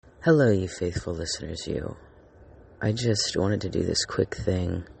Hello, you faithful listeners, you. I just wanted to do this quick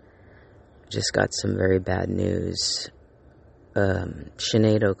thing. Just got some very bad news.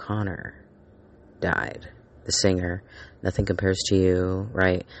 Sinead O'Conner died. The singer. Nothing Compares to You,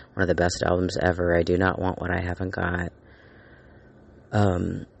 right? One of the best albums ever. I Do Not Want What I Haven't Got.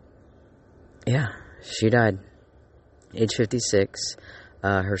 Yeah, she died. Age 56.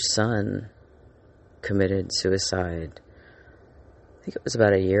 Her son committed suicide. I think it was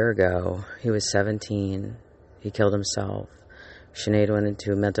about a year ago. He was 17. He killed himself. Sinead went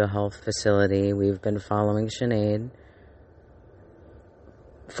into a mental health facility. We've been following Sinead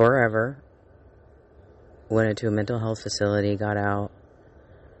forever. Went into a mental health facility, got out.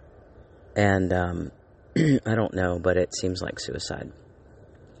 And I don't know, but it seems like suicide.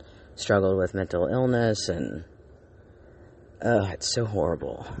 Struggled with mental illness, and it's so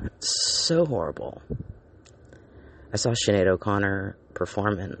horrible. It's so horrible. I saw Sinead O'Conner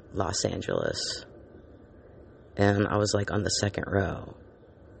perform in Los Angeles, and I was like on the second row,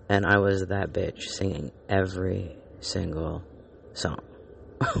 and I was that bitch singing every single song.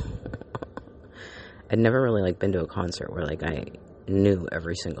 I'd never really been to a concert where I knew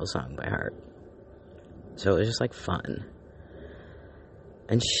every single song by heart, so it was just fun.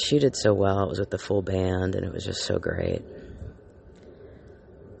 And she did so well. It was with the full band, and it was just so great.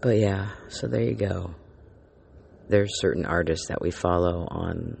 But yeah, so there you go. There's certain artists that we follow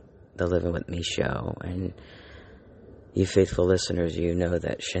on the Living With Me show, and you faithful listeners, you know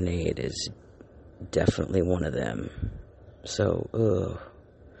that Sinead is definitely one of them. So,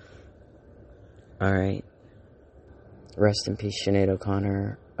 alright. Rest in peace, Sinead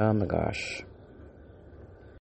O'Conner. Oh my gosh.